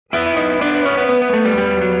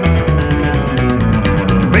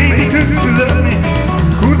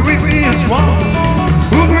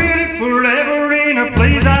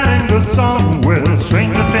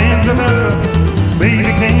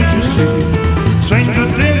Stranger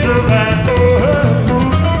things of that.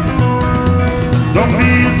 Don't be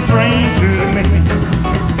a stranger to me.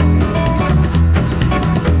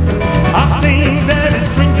 I think that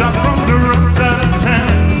it's strange I'm from the roadside of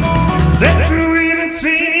town, that you even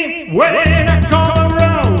see me when I come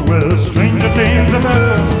around. Well, stranger things of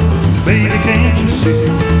that, baby, can't you see?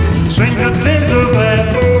 Stranger things of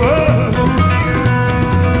that.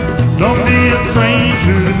 Don't be a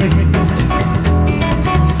stranger to me.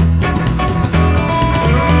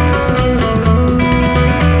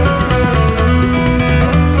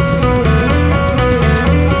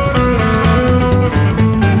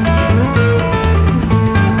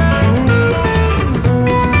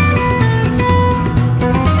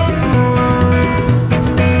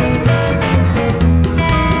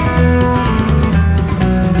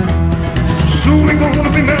 Soon we're gonna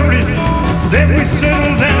be married, then we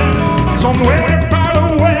settle down somewhere far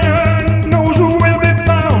away. Knows who will be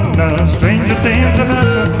found. Now stranger things have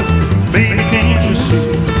happened, baby, can't you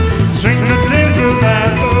see? Stranger things have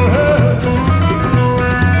happened.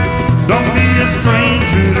 Don't be a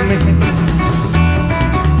stranger to me.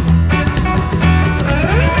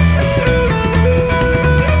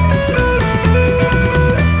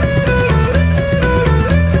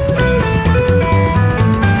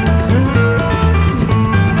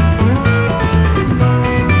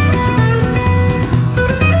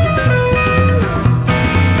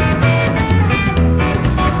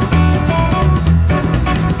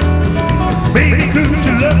 Baby, could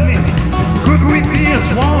you love me? Could we be as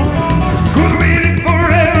one? Could we live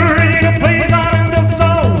forever in a place out in the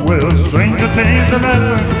sun? Well, stranger things have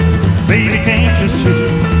happened, baby, can't you see?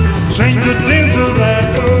 Stranger things have happened.